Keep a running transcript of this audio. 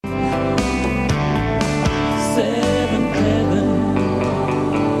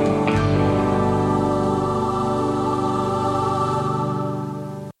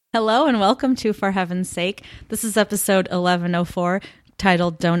Hello and welcome to For Heaven's Sake. This is episode 1104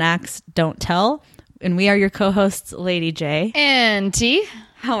 titled Don't Ask, Don't Tell. And we are your co-hosts, Lady J. And T.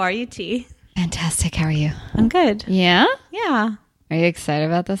 How are you, T? Fantastic. How are you? I'm good. Yeah? Yeah. Are you excited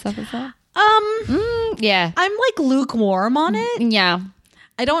about this episode? Yeah. I'm like lukewarm on it. Yeah.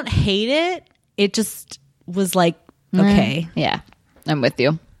 I don't hate it. It just was like, okay. Yeah. I'm with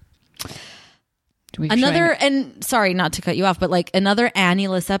you. And sorry not to cut you off, but like another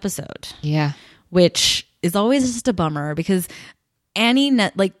Annie-less episode. Yeah. Which is always just a bummer because Annie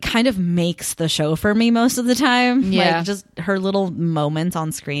kind of makes the show for me most of the time. Yeah. Like just her little moments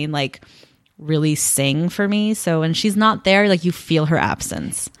on screen like really sing for me. So when she's not there, like you feel her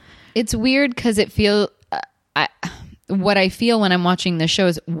absence. It's weird because what I feel when I'm watching the show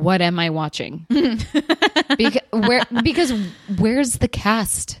is, what am I watching? Because where's the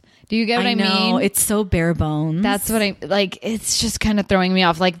cast? Do you get what I mean? It's so bare bones. That's what I like. It's just kind of throwing me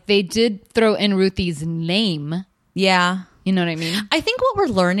off. Like they did throw in Ruthie's name. Yeah. You know what I mean? I think what we're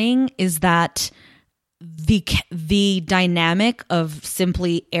learning is that the dynamic of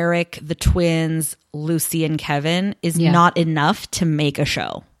simply Eric, the twins, Lucy, and Kevin is not enough to make a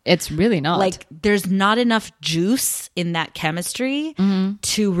show. It's really not. Like there's not enough juice in that chemistry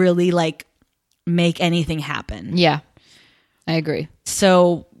to really like make anything happen. Yeah, I agree.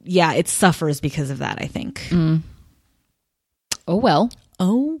 So yeah, it suffers because of that, I think. Oh well.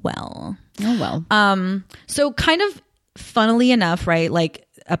 So kind of funnily enough, right? Like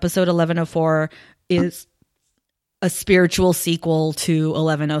episode 1104 is a spiritual sequel to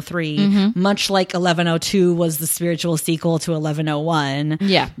 1103, much like 1102 was the spiritual sequel to 1101.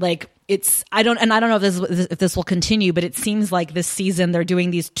 Yeah. Like I don't know if this will continue, but it seems like this season they're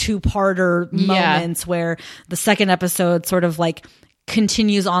doing these two-parter moments where the second episode sort of like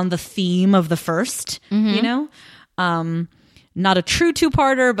continues on the theme of the first, you know? Not a true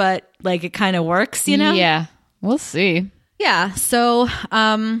two-parter, but like it kind of works, you know? Yeah. We'll see. Yeah. So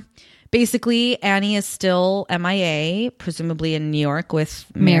basically Annie is still MIA, presumably in New York with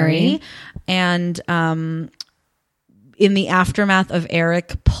Mary. And in the aftermath of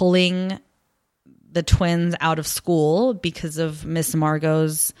Eric pulling the twins out of school because of Miss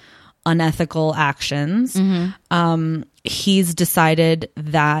Margot's unethical actions, he's decided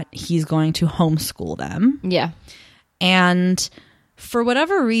that he's going to homeschool them. Yeah. And for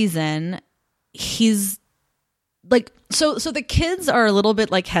whatever reason, he's like, so the kids are a little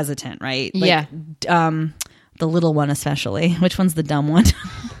bit like hesitant, right? Like, yeah. The little one especially. Which one's the dumb one?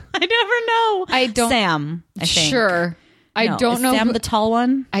 I never know. I don't. Sam, I think. Sure. I don't know. Sam the tall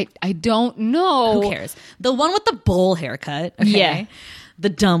one? I don't know. Who cares? The one with the bowl haircut. Okay? Yeah. The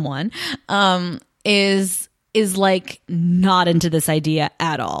dumb one is like not into this idea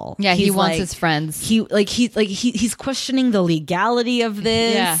at all. Yeah, he wants like, his friends. He's questioning the legality of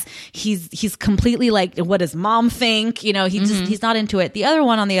this. Yeah. He's completely like, what does mom think? You know, he's not into it. The other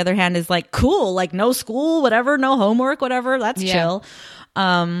one, on the other hand, is like, cool, like no school, whatever, no homework, whatever. That's chill.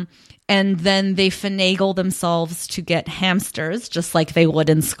 And then they finagle themselves to get hamsters, just like they would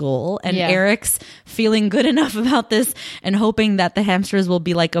in school. And Eric's feeling good enough about this and hoping that the hamsters will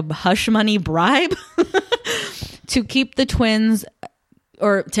be like a hush money bribe to keep the twins,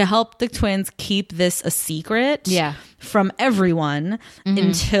 or to help the twins keep this a secret from everyone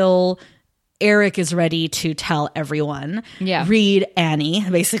until Eric is ready to tell everyone. Yeah. Read Annie,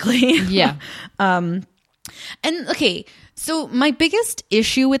 basically. Yeah. And okay, so my biggest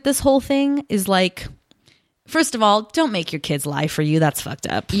issue with this whole thing is like, first of all, don't make your kids lie for you. That's fucked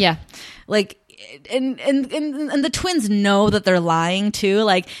up. Yeah. Like, and the twins know that they're lying too.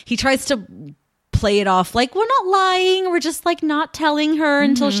 Like he tries to play it off like, we're not lying, we're just like not telling her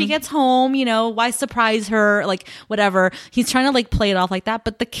until she gets home, you know, why surprise her, like whatever. He's trying to like play it off like that,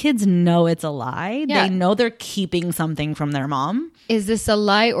 but the kids know it's a lie. They know they're keeping something from their mom. Is this a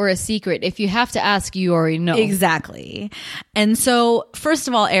lie or a secret? If you have to ask, you already know. Exactly. And so first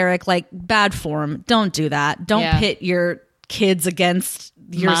of all, Eric, like bad form, don't do that. Don't pit your kids against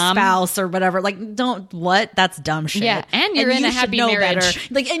your spouse or whatever. Like, that's dumb shit. Yeah, and you're in a happy marriage. Better.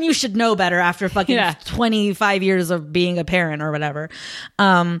 Like, and you should know better after fucking 25 years of being a parent or whatever.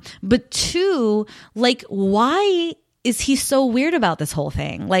 But two, like, why is he so weird about this whole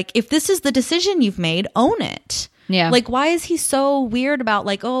thing? Like, if this is the decision you've made, own it. Yeah. Like, why is he so weird about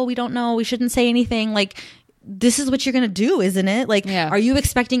like, oh, we don't know, we shouldn't say anything? Like, this is what you're gonna do, isn't it? Like, are you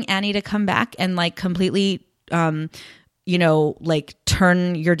expecting Annie to come back and like completely you know, like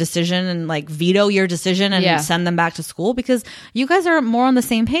turn your decision and like veto your decision and send them back to school? Because you guys are more on the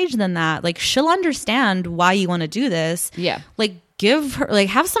same page than that. Like she'll understand why you want to do this. Yeah. Like give her, like,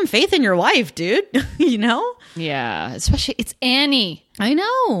 have some faith in your wife, dude. You know? Yeah. Especially, it's Annie. I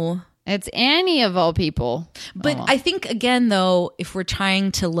know. It's Annie of all people. But I think, again, though, if we're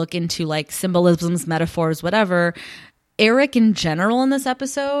trying to look into like symbolisms, metaphors, whatever, Eric in general in this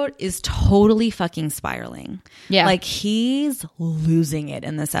episode is totally fucking spiraling. Yeah. Like, he's losing it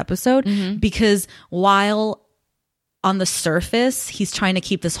in this episode because while on the surface he's trying to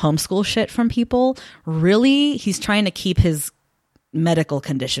keep this homeschool shit from people, really he's trying to keep his medical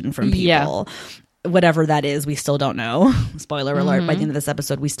condition from people. Yeah. Whatever that is, we still don't know. Spoiler alert, by the end of this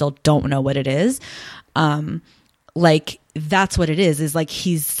episode, we still don't know what it is. Like, that's what it is like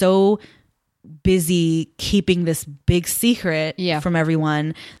he's so busy keeping this big secret from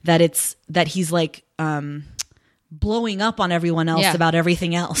everyone that he's like blowing up on everyone else about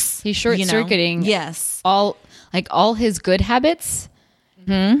everything else. He's short-circuiting. Yes. All his good habits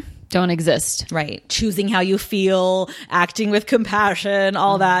don't exist. Right. Choosing how you feel, acting with compassion,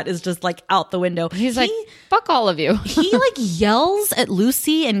 all that is just like out the window. He's like, fuck all of you. He like yells at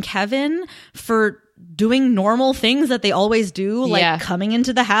Lucy and Kevin for doing normal things that they always do, like coming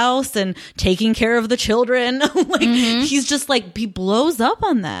into the house and taking care of the children. Like he's just like, he blows up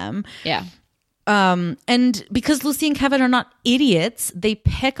on them. Yeah. And because Lucy and Kevin are not idiots, they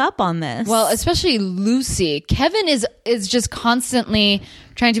pick up on this. Well, especially Lucy. Kevin is just constantly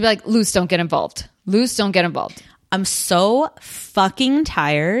trying to be like, Luce, don't get involved. Luce, don't get involved. I'm so fucking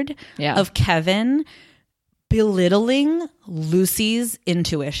tired of Kevin belittling Lucy's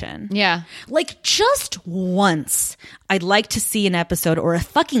intuition. Yeah. Like, just once, I'd like to see an episode or a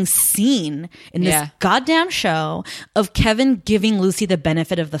fucking scene in this goddamn show of Kevin giving Lucy the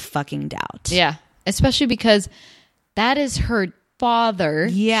benefit of the fucking doubt. Yeah. Especially because that is her father.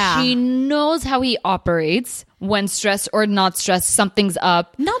 Yeah. She knows how he operates. When stressed or not stressed, something's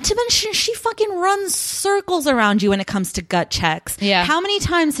up. Not to mention, she fucking runs circles around you when it comes to gut checks. Yeah. How many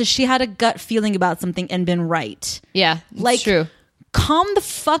times has she had a gut feeling about something and been right? Yeah, like, true. Calm the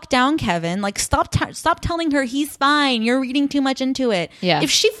fuck down, Kevin. Like, stop telling her he's fine. You're reading too much into it. Yeah. If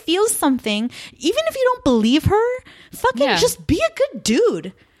she feels something, even if you don't believe her, fucking just be a good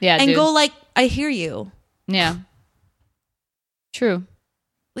dude. Yeah, and go like, I hear you. Yeah. True.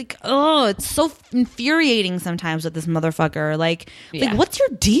 Like, oh, it's so infuriating sometimes with this motherfucker. Like, what's your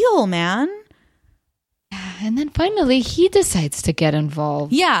deal, man? And then finally, he decides to get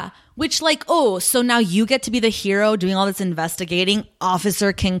involved. Yeah. Which, like, oh, so now you get to be the hero doing all this investigating,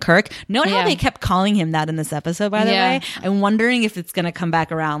 Officer King Kirk. Note how they kept calling him that in this episode, by the way. I'm wondering if it's going to come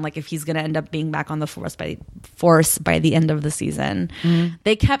back around, like if he's going to end up being back on the force by the end of the season.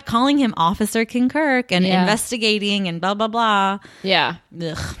 They kept calling him Officer King Kirk and investigating and blah, blah, blah. Yeah.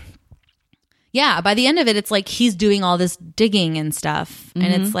 Ugh. Yeah, by the end of it, it's like he's doing all this digging and stuff.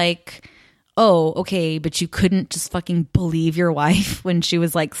 And it's like, oh, okay, but you couldn't just fucking believe your wife when she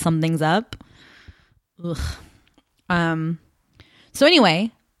was like, something's up. Ugh. So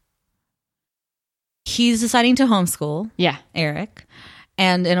anyway, he's deciding to homeschool Eric.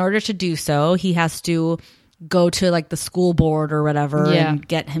 And in order to do so, he has to go to like the school board or whatever and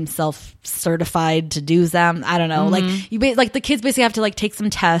get himself certified to do them. I don't know. Like like the kids basically have to like take some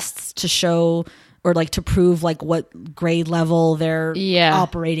tests to show or like to prove like what grade level they're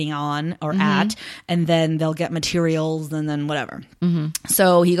operating on or at, and then they'll get materials and then whatever.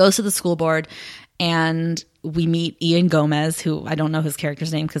 So he goes to the school board and we meet Ian Gomez, who I don't know his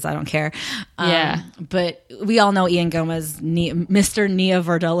character's name because I don't care. But we all know Ian Gomez, Mr. Nia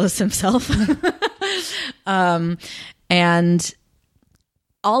Vardalos himself. And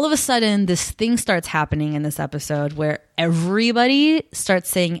all of a sudden, this thing starts happening in this episode where everybody starts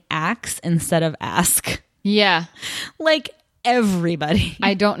saying axe instead of ask. Yeah. Like, everybody.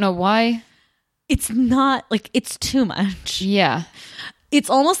 I don't know why. It's not, like, it's too much. Yeah. It's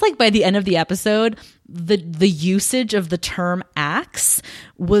almost like by the end of the episode, the usage of the term axe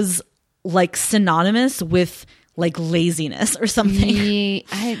was, like, synonymous with, like, laziness or something.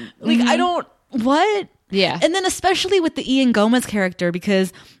 I don't... What? Yeah. And then especially with the Ian Gomez character,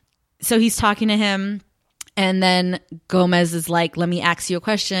 because so he's talking to him and then Gomez is like, let me ask you a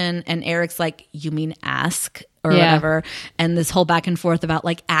question. And Eric's like, you mean ask or whatever. And this whole back and forth about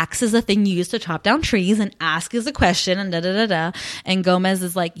like axe is a thing you use to chop down trees and ask is a question and da-da-da-da. And Gomez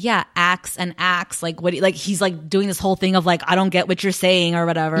is like, yeah, axe and axe. Like what? Like he's like doing this whole thing of like, I don't get what you're saying or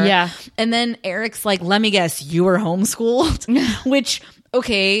whatever. Yeah. And then Eric's like, let me guess, you were homeschooled, which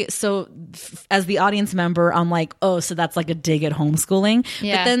okay, so as the audience member, I'm like, oh, so that's like a dig at homeschooling.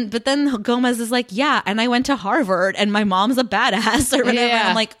 Yeah. But then Gomez is like, yeah, and I went to Harvard and my mom's a badass or whatever. Yeah.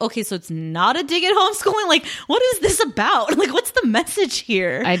 I'm like, okay, so it's not a dig at homeschooling? Like, what is this about? Like, what's the message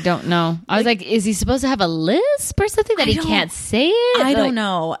here? I don't know. I was like, is he supposed to have a lisp or something that he can't say it? I don't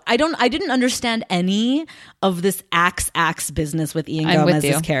know. I didn't understand any of this axe business with Ian I'm with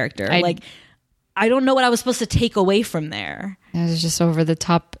Gomez's you. character. I don't know what I was supposed to take away from there. It was just over the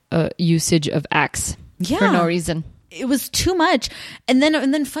top usage of axe for no reason. It was too much. And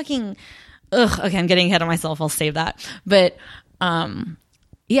then fucking, okay, I'm getting ahead of myself. I'll save that. But,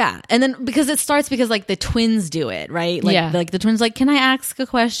 yeah. And then because like the twins do it, right? Like the twins like, can I ask a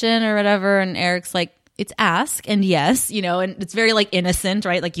question or whatever? And Eric's like, it's ask and yes, and it's very like innocent,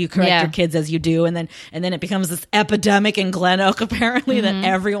 right? Like you correct your kids as you do. And then it becomes this epidemic in Glen Oak, apparently, that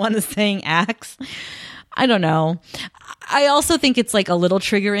everyone is saying axe. I don't know. I also think it's like a little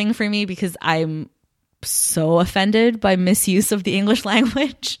triggering for me because I'm so offended by misuse of the English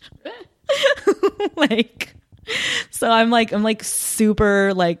language. So I'm like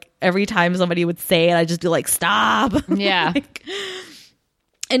super like every time somebody would say it, I just be like, stop. Yeah.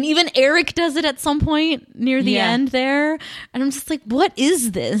 And even Eric does it at some point near the end there. And I'm just like, what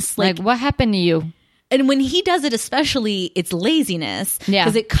is this? Like, what happened to you? And when he does it, especially, it's laziness. Yeah.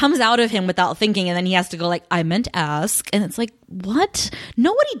 Because it comes out of him without thinking. And then he has to go like, I meant ask. And it's like, what?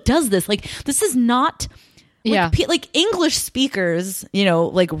 Nobody does this. Like, this is not... Like English speakers,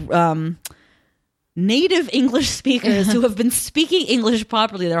 native English speakers who have been speaking English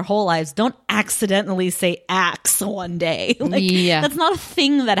properly their whole lives don't accidentally say axe one day. That's not a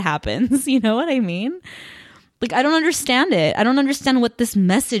thing that happens. You know what I mean? Like, I don't understand it. I don't understand what this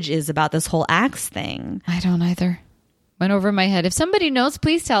message is about this whole axe thing. I don't either. Went over my head. If somebody knows,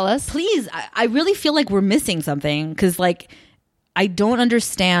 please tell us. Please. I really feel like we're missing something because, like, I don't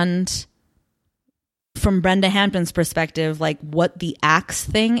understand... from Brenda Hampton's perspective, like what the axe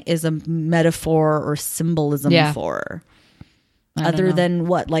thing is a metaphor or symbolism for. Other than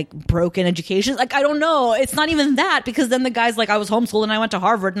what, like broken education? Like, I don't know. It's not even that because then the guy's like, I was homeschooled and I went to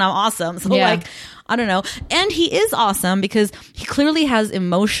Harvard and I'm awesome. So like, I don't know. And he is awesome because he clearly has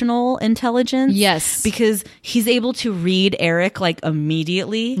emotional intelligence. Yes. Because he's able to read Eric like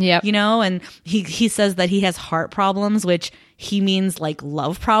immediately, and he says that he has heart problems, which he means like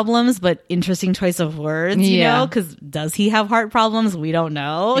love problems, but interesting choice of words, you know, because does he have heart problems? We don't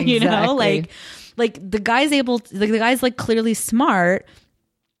know, Exactly. Like the guy's like clearly smart.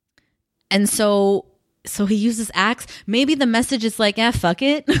 And so he uses axe. Maybe the message is like, fuck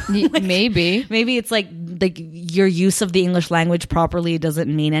it. Like, maybe it's like your use of the English language properly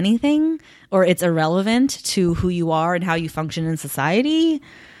doesn't mean anything, or it's irrelevant to who you are and how you function in society.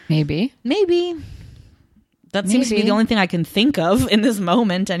 Maybe. That seems to be the only thing I can think of in this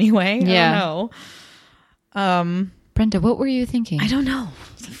moment anyway. I don't know. Brenda, what were you thinking? I don't know.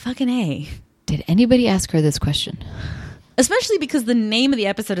 Fucking A. Did anybody ask her this question? Especially because the name of the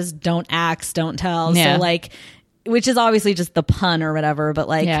episode is Don't Axe, Don't Tell. So like, which is obviously just the pun or whatever, but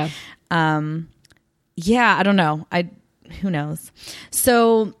like, I don't know. Who knows?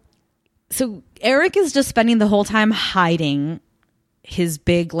 So Eric is just spending the whole time hiding his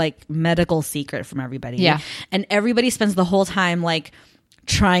big like medical secret from everybody. Yeah. And everybody spends the whole time like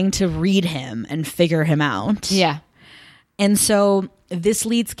trying to read him and figure him out. Yeah. And so this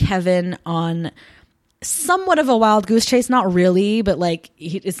leads Kevin on somewhat of a wild goose chase. Not really, but like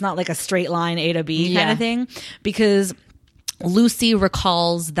it's not like a straight line A to B kind of thing, because Lucy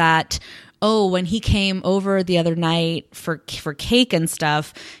recalls that, when he came over the other night for cake and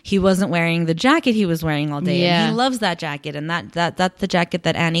stuff, he wasn't wearing the jacket he was wearing all day. Yeah. And he loves that jacket, and that's the jacket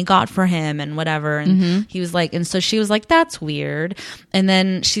that Annie got for him and whatever. And he was like, and so she was like, that's weird. And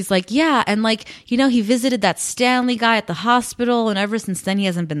then she's like, yeah. And like, he visited that Stanley guy at the hospital, and ever since then he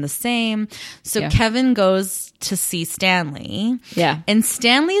hasn't been the same. So Kevin goes to see Stanley. Yeah. And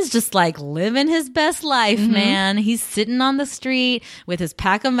Stanley's just like living his best life, man. He's sitting on the street with his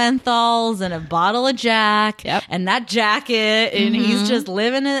pack of menthols and a bottle of Jack and that jacket, and he's just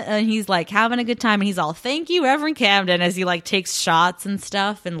living it, and he's like having a good time, and he's all, thank you, Reverend Camden, as he like takes shots and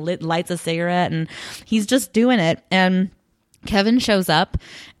stuff and lights a cigarette, and he's just doing it. And Kevin shows up,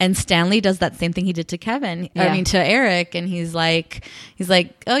 and Stanley does that same thing he did to Kevin. Yeah. I mean, to Eric, and he's like,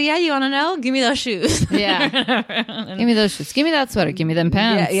 oh yeah, you want to know? Give me those shoes. Yeah. Give me those shoes. Give me that sweater. Give me them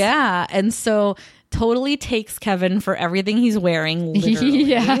pants. Yeah. And so totally takes Kevin for everything he's wearing,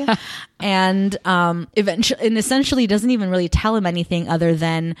 literally. And essentially doesn't even really tell him anything other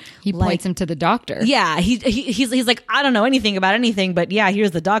than he points him to the doctor. Yeah, he's like, I don't know anything about anything, but yeah,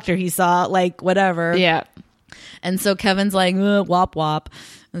 here's the doctor he saw, like whatever. Yeah. And so Kevin's like, wop wop.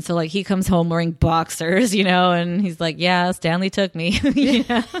 And so like he comes home wearing boxers, you know, and he's like, yeah, Stanley took me.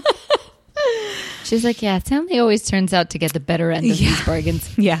 Yeah. She's like, yeah, Stanley always turns out to get the better end of these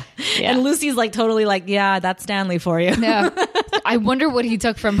bargains. Yeah. And Lucy's like totally like, yeah, that's Stanley for you. Yeah. I wonder what he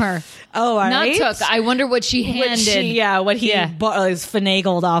took from her. Oh, all right. Not took. I wonder what she handed. What he is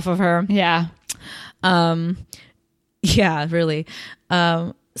finagled off of her. Yeah. Yeah, really.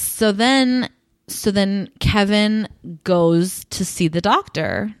 So then Kevin goes to see the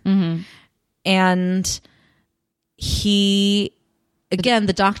doctor, and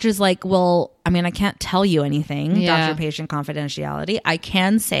the doctor's like, well, I mean, I can't tell you anything, doctor-patient confidentiality. I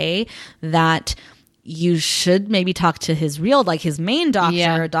can say that you should maybe talk to his his main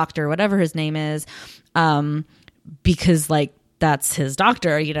doctor, doctor, whatever his name is, because like that's his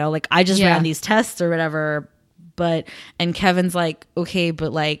doctor, you know, like I just ran these tests or whatever. And Kevin's like, okay,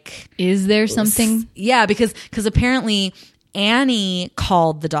 but like, is there something? Yeah, because apparently Annie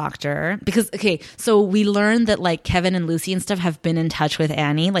called the doctor so we learned that like Kevin and Lucy and stuff have been in touch with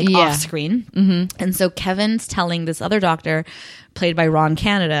Annie like off screen. And so Kevin's telling this other doctor played by Ron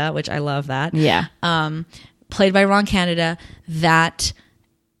Canada, which I love that. Yeah. Played by Ron Canada, that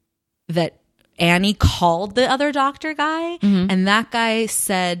Annie called the other doctor guy, and that guy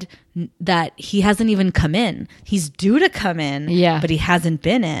said that he hasn't even come in. He's due to come in, but he hasn't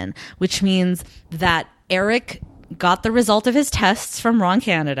been in, which means that Eric got the result of his tests from Ron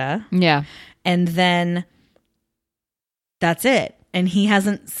Canada. Yeah. And then that's it. And he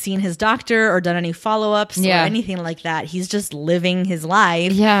hasn't seen his doctor or done any follow-ups or anything like that. He's just living his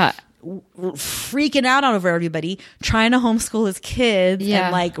life. Yeah. Freaking out over everybody, trying to homeschool his kids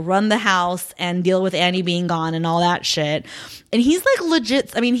and like run the house and deal with Annie being gone and all that shit. And he's like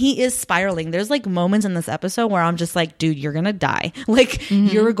legit, I mean, he is spiraling. There's like moments in this episode where I'm just like, dude, you're gonna die. Like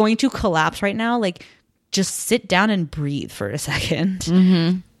you're going to collapse right now. Like just sit down and breathe for a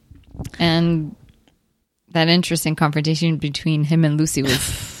second. And that interesting confrontation between him and Lucy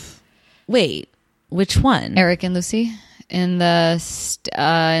was wait, which one? Eric and Lucy in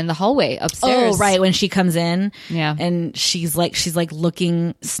the hallway upstairs. Oh, right, when she comes in, yeah, and she's like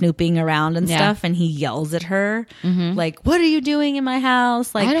looking, snooping around and stuff, and he yells at her, like, "What are you doing in my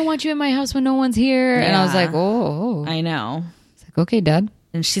house? Like, I don't want you in my house when no one's here." And I was like, "Oh, I know." It's like, "Okay, Dad."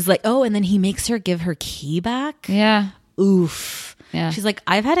 And she's like, "Oh," and then he makes her give her key back. Yeah. Oof. Yeah. She's like,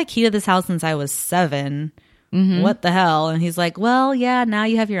 "I've had a key to this house since I was 7. What the hell?" And he's like, "Well, yeah, now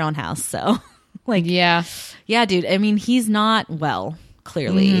you have your own house, so." Like, yeah, dude. I mean, he's not well,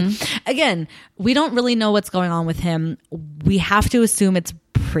 clearly. Again, we don't really know what's going on with him. We have to assume it's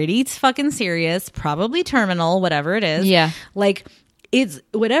pretty fucking serious, probably terminal, whatever it is. Yeah. Like, it's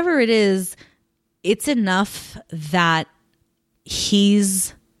whatever it is, it's enough that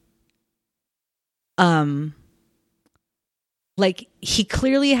he's, like, he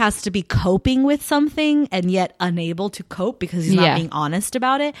clearly has to be coping with something and yet unable to cope because he's not being honest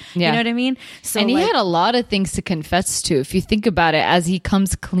about it. Yeah. You know what I mean? So, and he had a lot of things to confess to. If you think about it, as he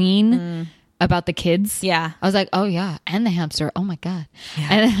comes clean about the kids. Yeah. I was like, oh yeah. And the hamster. Oh my God. Yeah.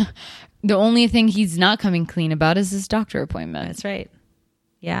 And the only thing he's not coming clean about is his doctor appointment. That's right.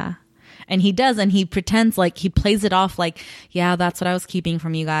 Yeah. And he does, and he pretends like he plays it off like, yeah, that's what I was keeping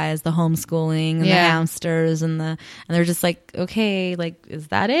from you guys, the homeschooling and the hamsters and they're just like, okay, like, is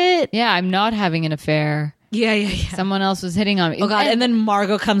that it? Yeah, I'm not having an affair. Yeah. Someone else was hitting on me. Oh God! And then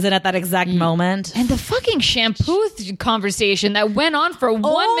Margot comes in at that exact moment, and the fucking shampoo conversation that went on for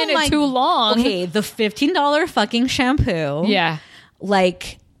 1 minute too long. Okay, the $15 fucking shampoo. Yeah,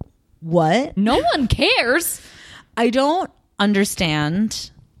 like what? No one cares. I don't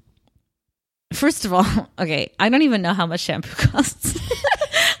understand. First of all, okay, I don't even know how much shampoo costs.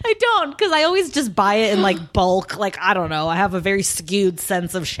 I don't, because I always just buy it in like bulk. Like, I don't know. I have a very skewed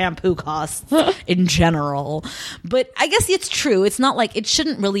sense of shampoo costs in general. But I guess it's true. It's not like, it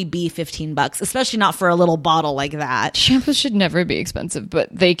shouldn't really be $15, especially not for a little bottle like that. Shampoos should never be expensive, but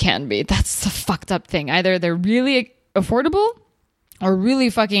they can be. That's the fucked up thing. Either they're really affordable or really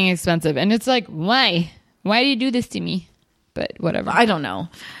fucking expensive. And it's like, why? Why do you do this to me? But whatever. I don't know.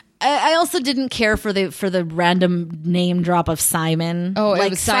 I also didn't care for the random name drop of Simon. Oh,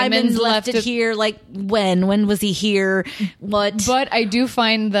 like Simon's left it here. Like when was he here? What? But I do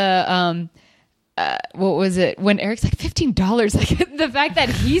find the what was it when Eric's like $15? Like the fact that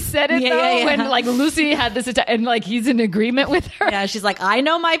he said it when like Lucy had this and like he's in agreement with her. Yeah, she's like, I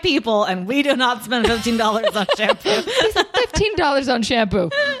know my people, and we do not spend $15 on shampoo. He's like, $15 on shampoo.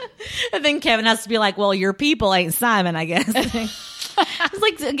 And then Kevin has to be like, well, your people ain't Simon, I guess. It's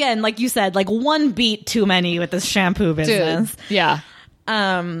like, again, like you said, like one beat too many with this shampoo business. Dude, yeah.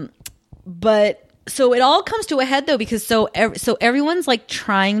 But so it all comes to a head though, because so everyone's like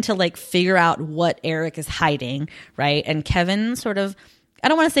trying to like figure out what Eric is hiding, right? And Kevin sort of, I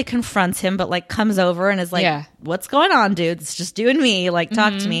don't want to say confronts him, but like comes over and is like, what's going on, dude? It's just you and me. Like,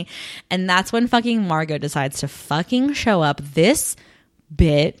 talk to me. And that's when fucking Margot decides to fucking show up. This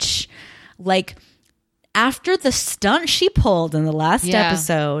bitch, like, after the stunt she pulled in the last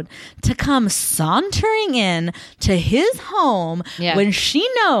episode, to come sauntering in to his home when she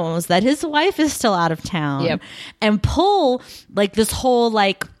knows that his wife is still out of town, and pull like this whole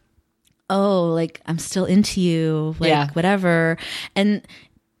like, oh, like, I'm still into you, like, whatever. And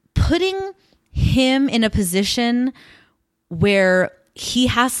putting him in a position where he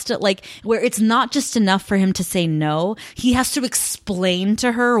has to, like, where it's not just enough for him to say no. He has to explain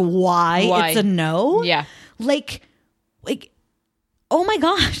to her why it's a no. Yeah. Like, oh my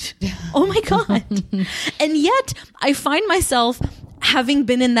God. Oh my God. And yet I find myself having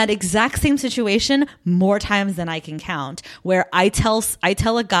been in that exact same situation more times than I can count, where I tell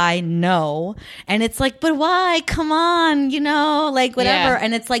a guy no, and it's like, but why? Come on, you know, like whatever.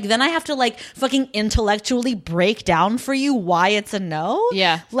 And it's like, then I have to like fucking intellectually break down for you why it's a no.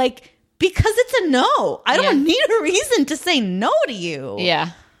 Yeah. Like, because it's a no. I don't need a reason to say no to you. Yeah.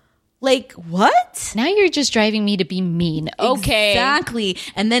 Like, what? Now you're just driving me to be mean. Okay. Exactly.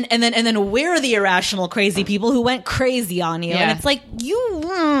 And then we're the irrational crazy people who went crazy on you. And it's like, you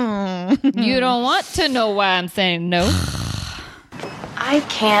don't want to know why I'm saying no. I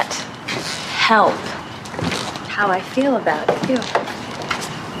can't help how I feel about you.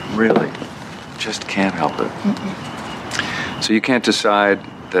 Really? Just can't help it. Mm-mm. So you can't decide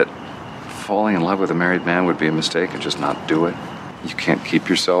that falling in love with a married man would be a mistake and just not do it? You can't keep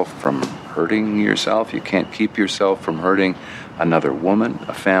yourself from hurting yourself. You can't keep yourself from hurting another woman,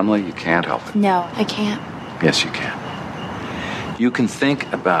 a family. You can't help it. No, I can't. Yes, you can. You can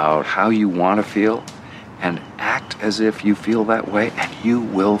think about how you want to feel and act as if you feel that way, and you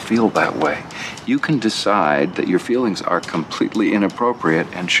will feel that way. You can decide that your feelings are completely inappropriate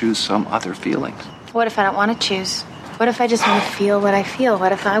and choose some other feelings. What if I don't want to choose? What if I just want to feel what I feel?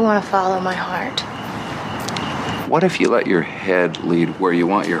 What if I want to follow my heart? What if you let your head lead where you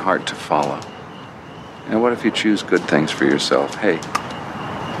want your heart to follow? And what if you choose good things for yourself? Hey,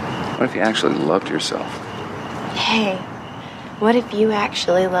 what if you actually loved yourself? Hey, what if you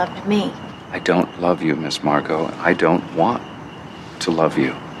actually loved me? I don't love you, Miss Margot. I don't want to love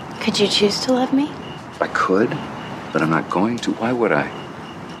you. Could you choose to love me? I could, but I'm not going to. Why would I?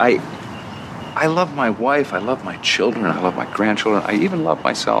 I love my wife. I love my children. I love my grandchildren. I even love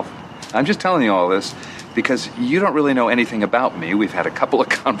myself. I'm just telling you all this because you don't really know anything about me. We've had a couple of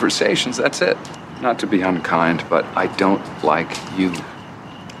conversations, that's it. Not to be unkind, but I don't like you.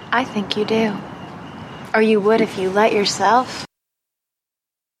 I think you do. Or you would if you let yourself.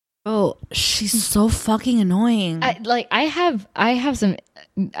 Oh, she's so fucking annoying. I have some,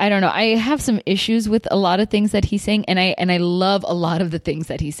 I don't know. I have some issues with a lot of things that he's saying, and I love a lot of the things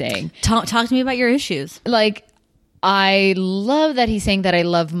that he's saying. Talk to me about your issues. Like, I love that he's saying that I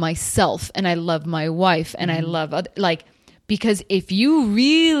love myself and I love my wife and I love because if you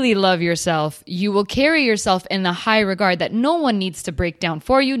really love yourself, you will carry yourself in a high regard that no one needs to break down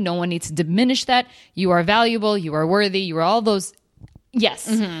for you. No one needs to diminish that. You are valuable. You are worthy. You are all those. Yes.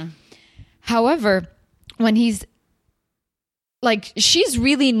 Mm-hmm. However, when he's like, she's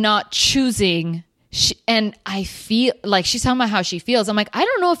really not choosing. And I feel like she's talking about how she feels. I'm like, I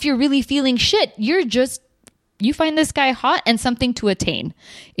don't know if you're really feeling shit. You find this guy hot and something to attain.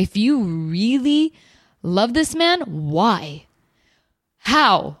 If you really love this man, why?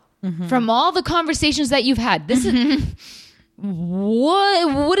 How? Mm-hmm. From all the conversations that you've had, this is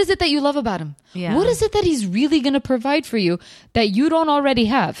what is it that you love about him? Yeah. What is it that he's really going to provide for you that you don't already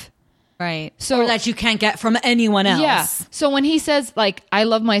have? Right. So, or that you can't get from anyone else. Yeah. So when he says like, I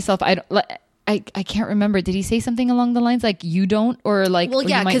love myself, I can't remember. Did he say something along the lines like you don't, or like? Well,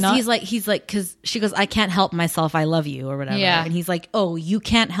 yeah, because he's like, because she goes, I can't help myself. I love you, or whatever. Yeah, and he's like, oh, you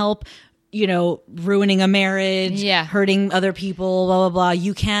can't help, ruining a marriage, hurting other people, blah blah blah.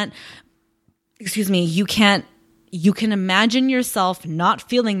 You can't. Excuse me. You can't. You can imagine yourself not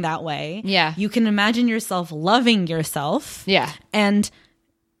feeling that way. Yeah. You can imagine yourself loving yourself. Yeah. And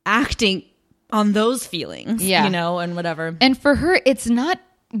acting on those feelings. Yeah. And whatever. And for her, it's not.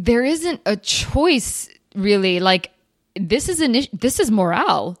 There isn't a choice really. Like this is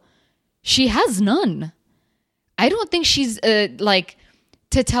morale. She has none. I don't think she's like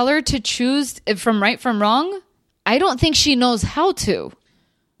to tell her to choose from right from wrong. I don't think she knows how to.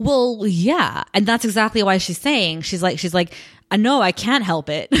 Well, yeah, and that's exactly why she's saying she's like no, I can't help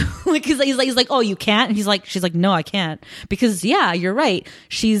it. Like he's like oh, you can't. And she's like no, I can't, because yeah, you're right.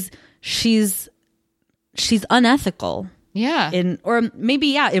 She's she's unethical. Yeah. Or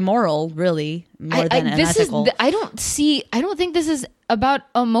maybe immoral, really, more than unethical. I don't think this is about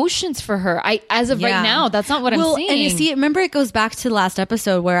emotions for her. As of right now, that's not what I'm seeing. And you see, remember, it goes back to the last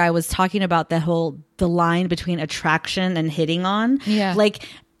episode where I was talking about the line between attraction and hitting on. Yeah. Like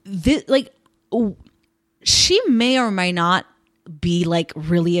she may or may not be like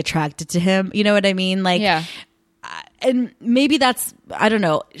really attracted to him. You know what I mean? Like, yeah. And maybe that's, I don't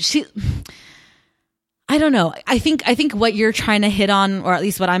know. I don't know. I think what you're trying to hit on, or at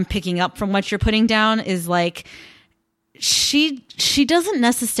least what I'm picking up from what you're putting down, is like she doesn't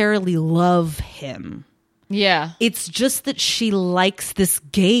necessarily love him. Yeah. It's just that she likes this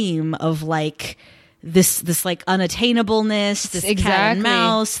game of like this like unattainableness, this cat and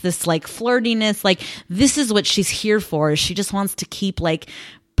mouse, this like flirtiness. Like, this is what she's here for. She just wants to keep like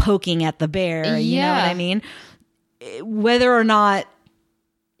poking at the bear. You know what I mean? Whether or not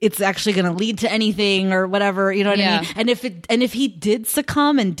it's actually going to lead to anything or whatever, you know what I mean? And if he did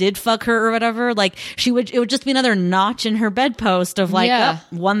succumb and did fuck her or whatever, like, it would just be another notch in her bedpost of like,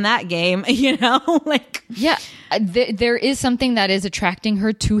 won that game, you know? Like, yeah, there is something that is attracting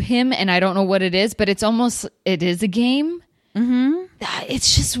her to him, and I don't know what it is, but it is a game. Mm-hmm.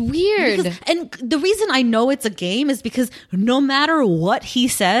 It's just weird. And the reason I know it's a game is because no matter what he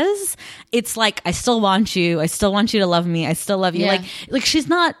says, it's like, I still want you. I still want you to love me. I still love you. Yeah. Like she's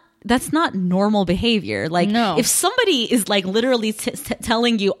not, that's not normal behavior. Like, no. If somebody is like literally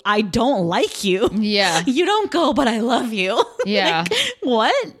telling you, I don't like you. Yeah. You don't go, but I love you. Yeah. Like,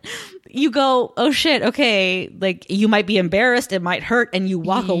 what? You go, oh shit, okay. Like, you might be embarrassed. It might hurt. And you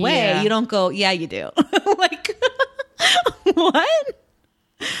walk away. You don't go, yeah, you do. Like, what?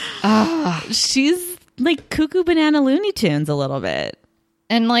 She's like cuckoo banana Looney Tunes a little bit.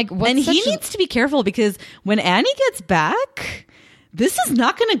 And like, he needs to be careful, because when Annie gets back, this is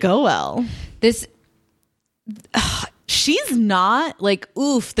not going to go well. She's not like,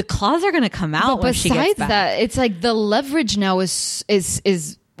 oof, the claws are going to come out. But when she gets back. besides that, it's like the leverage now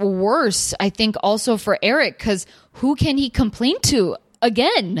is worse, I think, also for Eric, because who can he complain to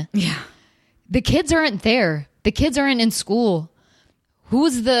again? Yeah. The kids aren't there. The kids aren't in school.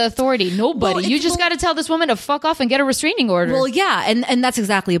 Who's the authority? Nobody. Well, you just got to tell this woman to fuck off and get a restraining order. Well, yeah. And that's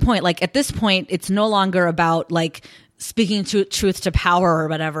exactly the point. Like, at this point, it's no longer about like speaking truth to power or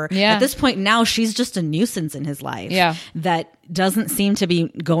whatever. Yeah. At this point now, she's just a nuisance in his life. Yeah. That doesn't seem to be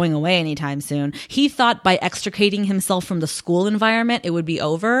going away anytime soon. He thought by extricating himself from the school environment, it would be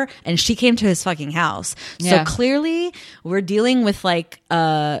over. And she came to his fucking house. Yeah. So clearly we're dealing with like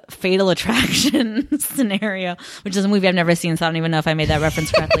a Fatal Attraction scenario, which is a movie I've never seen. So I don't even know if I made that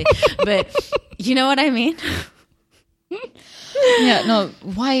reference correctly, but you know what I mean? Yeah. No.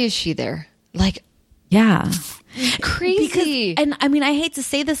 Why is she there? Like, yeah. Crazy. And I mean, I hate to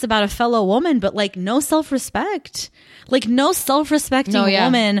say this about a fellow woman, but like, no self-respect. Like, no self-respecting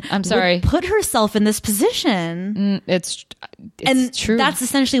woman, I'm sorry, would put herself in this position. It's true. That's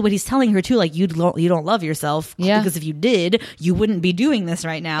essentially what he's telling her too. Like, you don't love yourself. Yeah. Because if you did, you wouldn't be doing this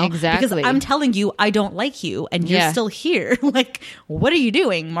right now. Exactly. Because I'm telling you, I don't like you, and you're still here. Like, what are you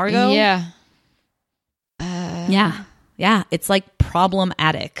doing, Margot? Yeah. Yeah. It's like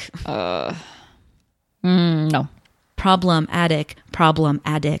problematic. No. Problem addict.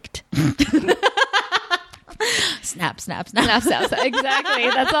 Snap. Exactly.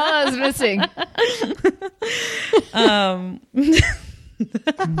 That's all I was missing.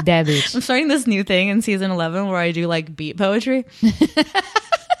 That bitch. I'm starting this new thing in season 11 where I do like beat poetry.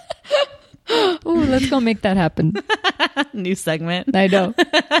 Ooh, let's go make that happen. New segment. I know.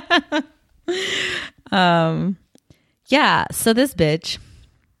 Yeah. So this bitch.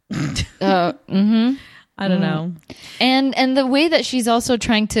 I don't know. And the way that she's also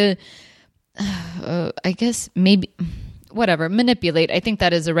trying to, I guess maybe, whatever, manipulate. I think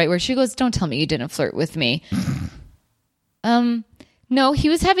that is the right word. She goes, "Don't tell me you didn't flirt with me." No, he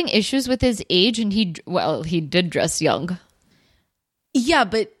was having issues with his age, and he did dress young. Yeah,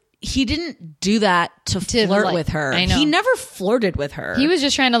 but he didn't do that to flirt with her. I know. He never flirted with her. He was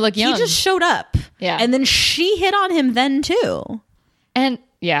just trying to look young. He just showed up. Yeah. And then she hit on him then too. And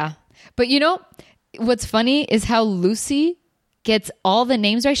yeah. But you know, what's funny is how Lucy gets all the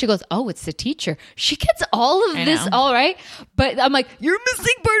names right. She goes, "Oh, it's the teacher." She gets all of this all right. But I'm like, you're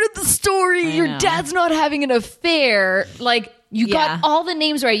missing part of the story. Your dad's not having an affair. Like, you got all the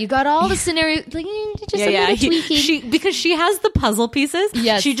names right. You got all the scenarios. Like, just a little tweaking. Because she has the puzzle pieces.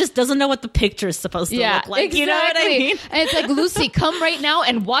 Yes. She just doesn't know what the picture is supposed to look like. Exactly. You know what I mean? And it's like, Lucy, come right now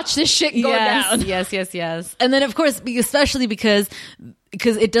and watch this shit go down. Yes. And then, of course, especially because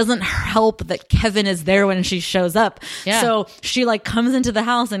because it doesn't help that Kevin is there when she shows up. Yeah. So she like comes into the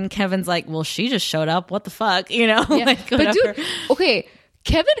house and Kevin's like, well, she just showed up. What the fuck? You know? Yeah. Like, but dude, okay,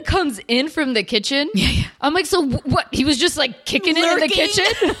 Kevin comes in from the kitchen. Yeah. I'm like, so what? He was just like kicking it in the kitchen?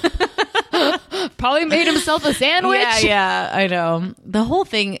 Probably made himself a sandwich. Yeah, I know. The whole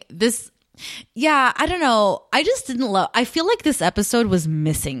thing, I don't know. I just didn't love. I feel like this episode was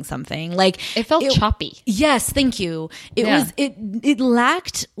missing something. Like It felt choppy. Yes, thank you. It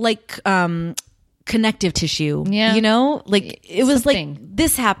lacked like connective tissue. Yeah. You know? Like it was Something. like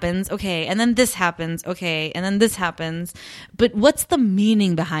this happens, okay, and then this happens, okay, and then this happens. But what's the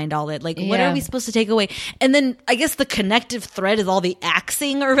meaning behind all it? Like what Yeah. are we supposed to take away? And then I guess the connective thread is all the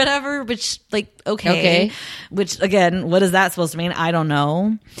axing or whatever, which like okay. Which again, what is that supposed to mean? I don't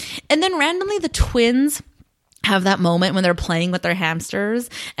know. And then randomly the twins have that moment when they're playing with their hamsters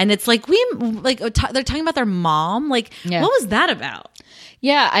and it's like they're talking about their mom. Like Yeah. what was that about?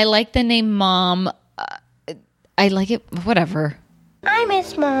 Yeah, I like the name Mom. I like it. Whatever. I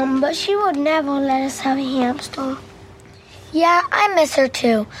miss Mom, but she would never let us have a hamster. Yeah, I miss her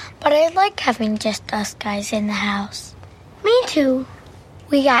too, but I like having just us guys in the house. Me too.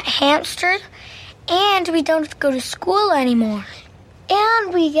 We got hamsters, and we don't have to go to school anymore.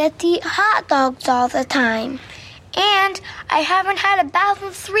 And we get to eat hot dogs all the time. And I haven't had a bath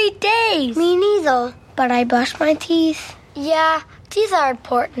in 3 days. Me neither, but I brush my teeth. Yeah, teeth are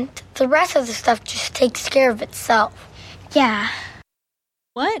important. The rest of the stuff just takes care of itself. Yeah.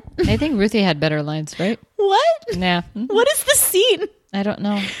 What? I think Ruthie had better lines, right? What? Yeah. What is this scene? I don't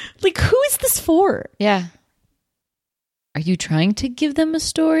know. Like who is this for? Yeah. Are you trying to give them a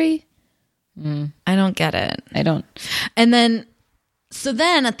story? I don't get it. I don't. And then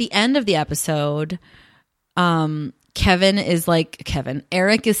at the end of the episode, Eric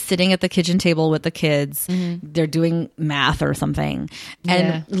is sitting at the kitchen table with the kids. They're doing math or something.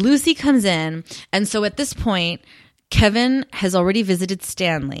 And Lucy comes in. And so at this point, Kevin has already visited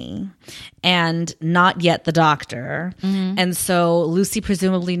Stanley and not yet the doctor. And so Lucy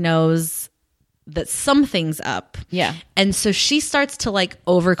presumably knows that something's up. Yeah. And so she starts to like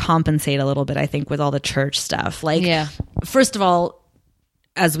overcompensate a little bit, I think, with all the church stuff. Like, first of all,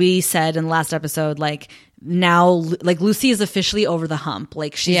 as we said in the last episode, like now, like Lucy is officially over the hump.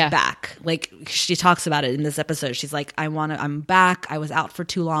 Like she's back. Like she talks about it in this episode. She's like, I'm back. I was out for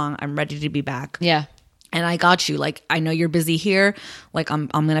too long. I'm ready to be back. Yeah. And I got you. Like, I know you're busy here. Like, I'm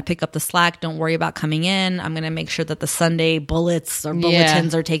going to pick up the slack. Don't worry about coming in. I'm going to make sure that the Sunday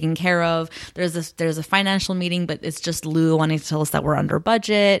bulletins are taken care of. There's a financial meeting, but it's just Lou wanting to tell us that we're under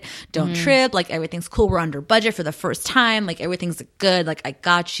budget. Don't trip. Like, everything's cool. We're under budget for the first time. Like, everything's good. Like, I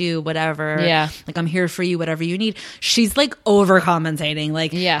got you, whatever. Yeah. Like, I'm here for you, whatever you need. She's like overcompensating.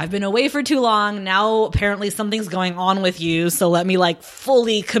 Like, I've been away for too long. Now, apparently something's going on with you. So let me like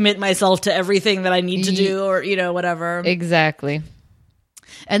fully commit myself to everything that I need to do. Or whatever. Exactly.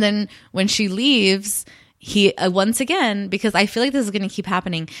 And then when she leaves, he once again, because I feel like this is going to keep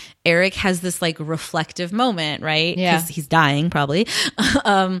happening, Eric has this like reflective moment, right? Yeah. Because he's dying probably.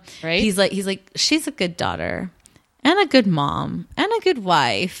 Right. He's like she's a good daughter and a good mom and a good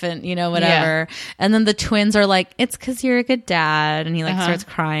wife and whatever. Yeah. And then the twins are like, it's because you're a good dad. And he like starts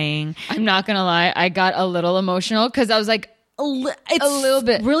crying. I'm not gonna lie, I got a little emotional because I was like, it's a little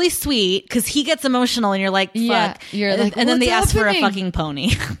bit really sweet because he gets emotional and you're like, fuck. And then they ask for a fucking pony.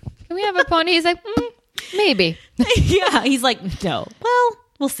 Can we have a pony? He's like, maybe. Yeah. He's like, no. Well,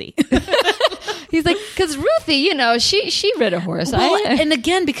 we'll see. He's like, because Ruthie, she rid a horse. Well, and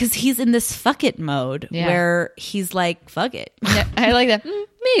again, because he's in this fuck it mode where he's like, fuck it. Yeah, I like that.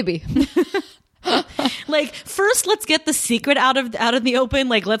 Maybe. Like, first let's get the secret out of the open.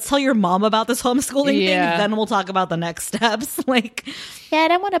 Like, let's tell your mom about this homeschooling thing, then we'll talk about the next steps. Like, Dad,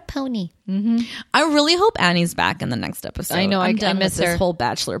 I want a pony. I really hope Annie's back in the next episode. I know. I'm done miss with her. This whole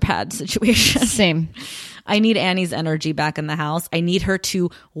bachelor pad situation. Same. I need Annie's energy back in the house. I need her to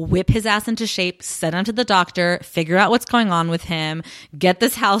whip his ass into shape, send him to the doctor, figure out what's going on with him, get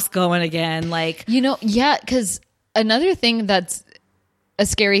this house going again. Like, because another thing that's a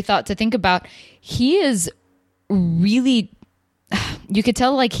scary thought to think about, he is really, you could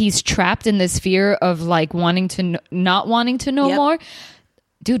tell like he's trapped in this fear of like not wanting to know more.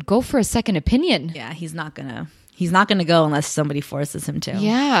 Dude, go for a second opinion. Yeah, he's not gonna go unless somebody forces him to.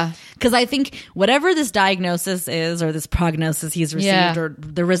 Yeah. Because I think whatever this diagnosis is or this prognosis he's received or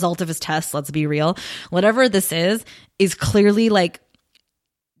the result of his test, let's be real, whatever this is clearly like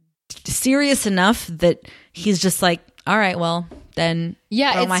serious enough that he's just like, all right, well, then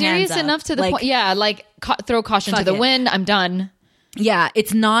it's serious enough to the point. Yeah, like throw caution to the wind. I'm done. Yeah,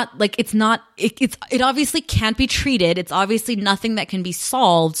 it's not like it obviously can't be treated. It's obviously nothing that can be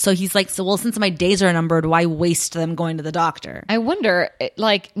solved. So he's like, so well, since my days are numbered, why waste them going to the doctor? I wonder,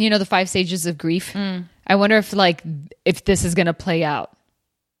 like, you know, the 5 stages of grief. I wonder if this is going to play out.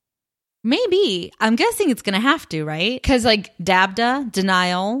 Maybe. I'm guessing it's going to have to, right? Because like DABDA,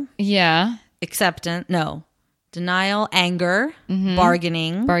 denial, yeah, acceptance, no, denial, anger,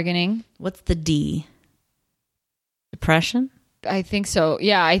 bargaining. What's the D? Depression? I think so.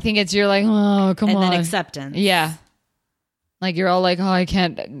 Yeah, I think it's you're like, oh, come on. And then acceptance. Yeah. Like you're all like, oh, I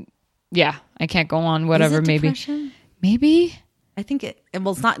can't go on, whatever. Is it maybe. depression? Maybe. I think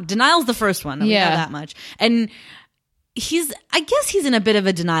it's not. Denial's the first one. We know that much. And I guess he's in a bit of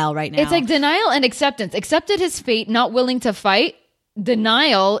a denial right now. It's like denial and acceptance. Accepted his fate, not willing to fight.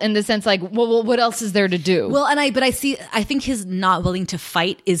 Denial in the sense like, well, what else is there to do? Well, I think his not willing to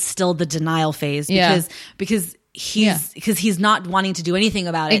fight is still the denial phase because he's not wanting to do anything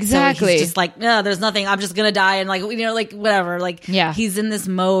about it. Exactly. So he's just like, no, there's nothing. I'm just gonna die, and like, you know, like whatever. Like, he's in this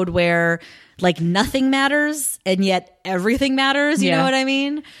mode where like nothing matters, and yet everything matters. You know what I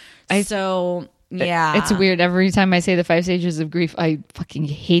mean? It's weird. Every time I say the 5 stages of grief, I fucking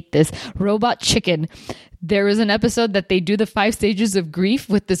hate this. Robot Chicken. There was an episode that they do the 5 stages of grief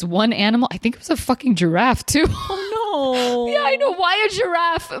with this one animal. I think it was a fucking giraffe too. Oh no. Yeah, I know why a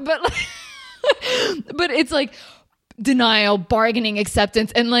giraffe, but like, but it's like denial, bargaining,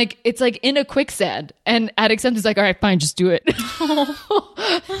 acceptance, and like it's like in a quicksand. And at acceptance, like, all right, fine, just do it.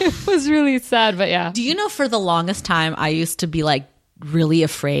 It was really sad, but yeah. Do you know, for the longest time, I used to be like really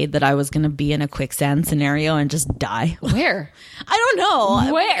afraid that I was going to be in a quicksand scenario and just die. Where? I don't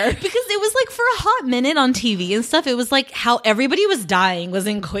know. Where? Because it was like for a hot minute on TV and stuff, it was like how everybody was dying was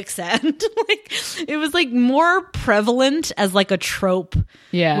in quicksand. Like it was like more prevalent as like a trope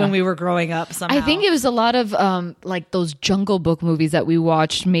when we were growing up somehow. I think it was a lot of like those Jungle Book movies that we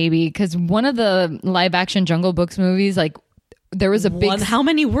watched, maybe, because one of the live action Jungle Books movies, like there was a big... How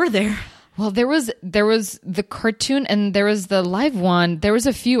many were there? Well, there was the cartoon and there was the live one. There was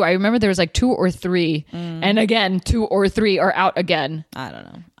a few. I remember there was like 2 or 3. And again, 2 or 3 are out again. I don't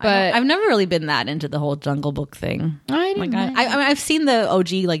know. But I've never really been that into the whole Jungle Book thing. I've seen the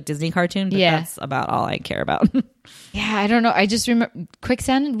OG like Disney cartoon, but that's about all I care about. Yeah, I don't know. I just remember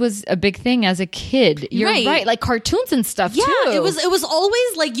quicksand was a big thing as a kid. You're right. Like cartoons and stuff too. Yeah, it was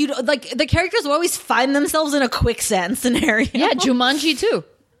always like the characters would always find themselves in a quicksand scenario. Yeah, Jumanji too.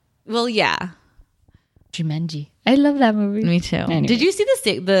 Well, yeah. Jumanji. I love that movie. Me too. Anyway. Did you see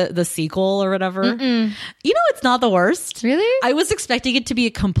the sequel or whatever? Mm-mm. You know, it's not the worst. Really? I was expecting it to be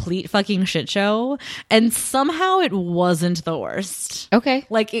a complete fucking shit show, and somehow it wasn't the worst. Okay.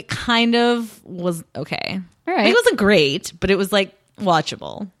 Like, it kind of was okay. All right. It wasn't great, but it was like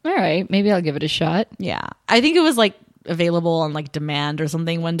watchable. All right. Maybe I'll give it a shot. Yeah. I think it was like available on like demand or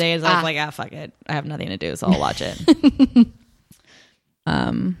something one day. So I was like, fuck it. I have nothing to do, so I'll watch it.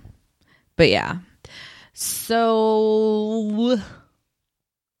 But yeah. So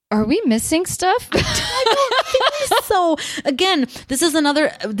are we missing stuff? I don't think so. Again, this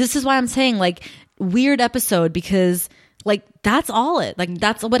is why I'm saying like weird episode, because like that's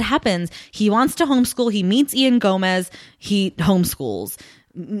what happens. He wants to homeschool. He meets Ian Gomez. He homeschools.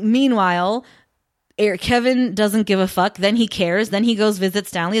 Meanwhile, Kevin doesn't give a fuck. Then he cares. Then he goes visit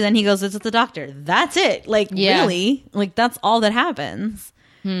Stanley. Then he goes visit the doctor. That's it. Like, really? Like, that's all that happens.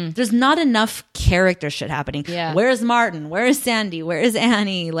 There's not enough character shit happening. Yeah. Where's Martin? Where is Sandy? Where is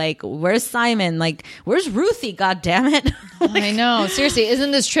Annie? Like, where's Simon? Like, where's Ruthie? God damn it. Like, I know. Seriously,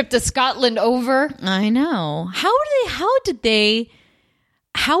 isn't this trip to Scotland over? I know. How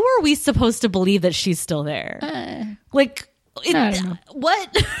are we supposed to believe that she's still there? Like, I don't know.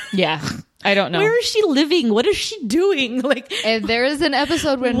 What? Yeah. I don't know. Where is she living? What is she doing? Like, and there is an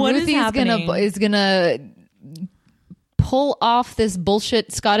episode when Ruthie is gonna pull off this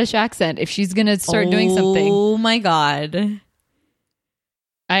bullshit Scottish accent if she's gonna start doing something. Oh my god!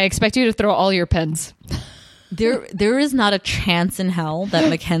 I expect you to throw all your pens. There is not a chance in hell that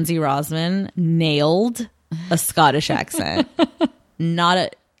Mackenzie Rosman nailed a Scottish accent.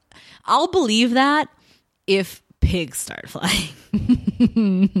 I'll believe that if pigs start flying.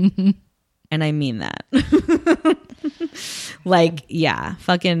 And I mean that. Like, yeah,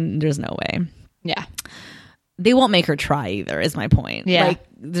 fucking, there's no way. Yeah. They won't make her try either, is my point. Yeah. Like,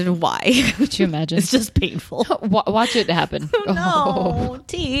 why? Could you imagine? It's just painful. Watch it happen. No,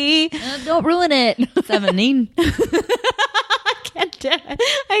 T. Don't ruin it. 17. I can't do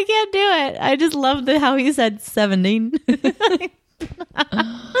it. I just love how he said 17.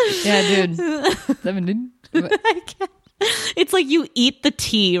 Yeah, dude. 17. I can't. It's like you eat the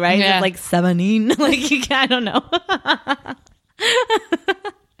tea, right? Yeah. It's like 17. Like, I don't know.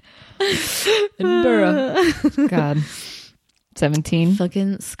 Edinburgh. God. 17.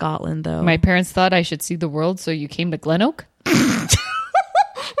 Fucking Scotland, though. My parents thought I should see the world, so you came to Glenoak?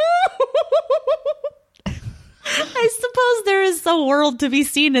 I suppose there is a world to be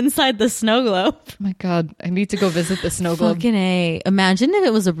seen inside the snow globe. Oh my God. I need to go visit the snow globe. Fucking A. Imagine if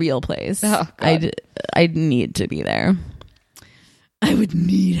it was a real place. Oh, God. I'd need to be there. I would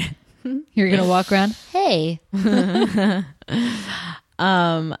need it. You're going to walk around? Hey.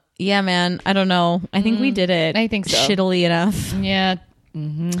 Yeah, man. I don't know. I think we did it. I think so. Shittily enough. Yeah.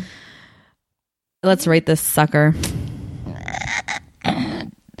 Let's rate this sucker.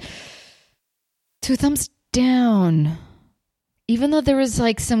 2 thumbs down. Even though there was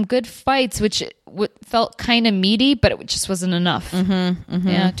like some good fights, which felt kind of meaty, but it just wasn't enough.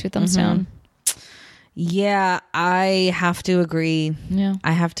 Yeah, 2 thumbs down. Yeah, I have to agree. Yeah.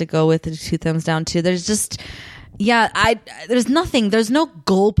 I have to go with the 2 thumbs down too. There's just, there's nothing. There's no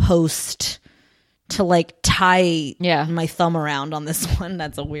goalpost to like tie my thumb around on this one.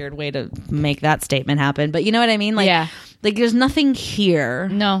 That's a weird way to make that statement happen. But you know what I mean? Like, like there's nothing here.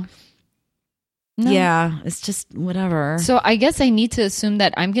 No. Yeah, it's just whatever. So I guess I need to assume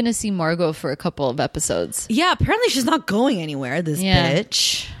that I'm going to see Margot for a couple of episodes. Yeah, apparently she's not going anywhere, this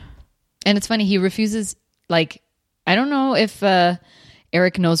bitch. And it's funny, he refuses, like, I don't know if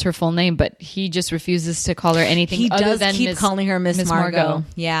Eric knows her full name, but he just refuses to call her anything other than keep calling her Miss Margot.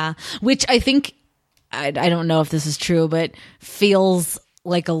 Yeah, which I think, I don't know if this is true, but feels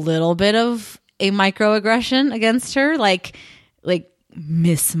like a little bit of a microaggression against her. Like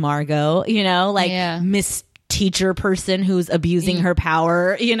Miss Margot, you know, like Miss teacher person who's abusing her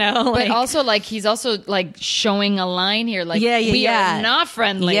power, you know, but also like he's also like showing a line here, like we are not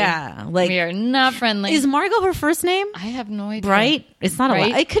friendly. Yeah, like we are not friendly. Is Margot her first name? I have no idea. Right? It's not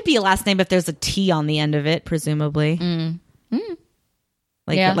it could be a last name if there's a T on the end of it, presumably.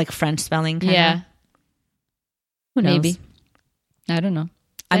 Like French spelling. Yeah. Who knows? Maybe. I don't know.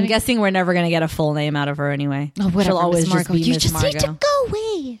 I'm guessing we're never going to get a full name out of her anyway. Oh, whatever. She'll always Miss Margot. just be You Miss just Margot. need to go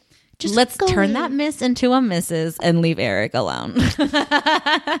away. Let's turn that Miss into a Mrs. and leave Eric alone.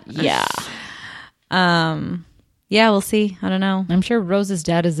 Yeah. Yeah, we'll see. I don't know. I'm sure Rose's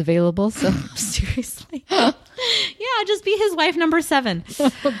dad is available. So seriously. Yeah, just be his wife number 7.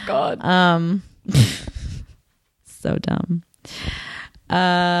 Oh God. So dumb.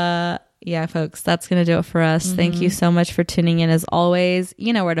 Yeah, folks, that's going to do it for us. Thank you so much for tuning in as always.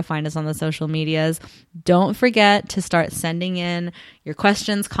 You know where to find us on the social medias. Don't forget to start sending in your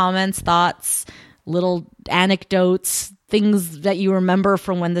questions, comments, thoughts, little anecdotes, things that you remember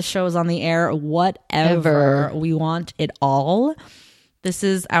from when the show is on the air, whatever. We want it all. This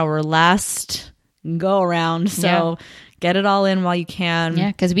is our last go around. So get it all in while you can. Yeah,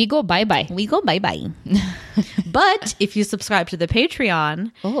 because we go bye-bye. We go bye-bye. But if you subscribe to the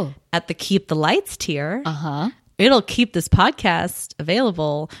Patreon at the Keep the Lights tier, it'll keep this podcast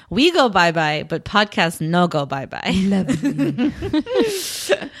available. We go bye-bye, but podcast no go bye-bye. Lovely.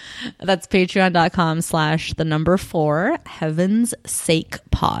 That's patreon.com/4 Heaven's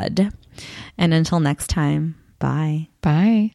Sake Pod. And until next time, bye. Bye.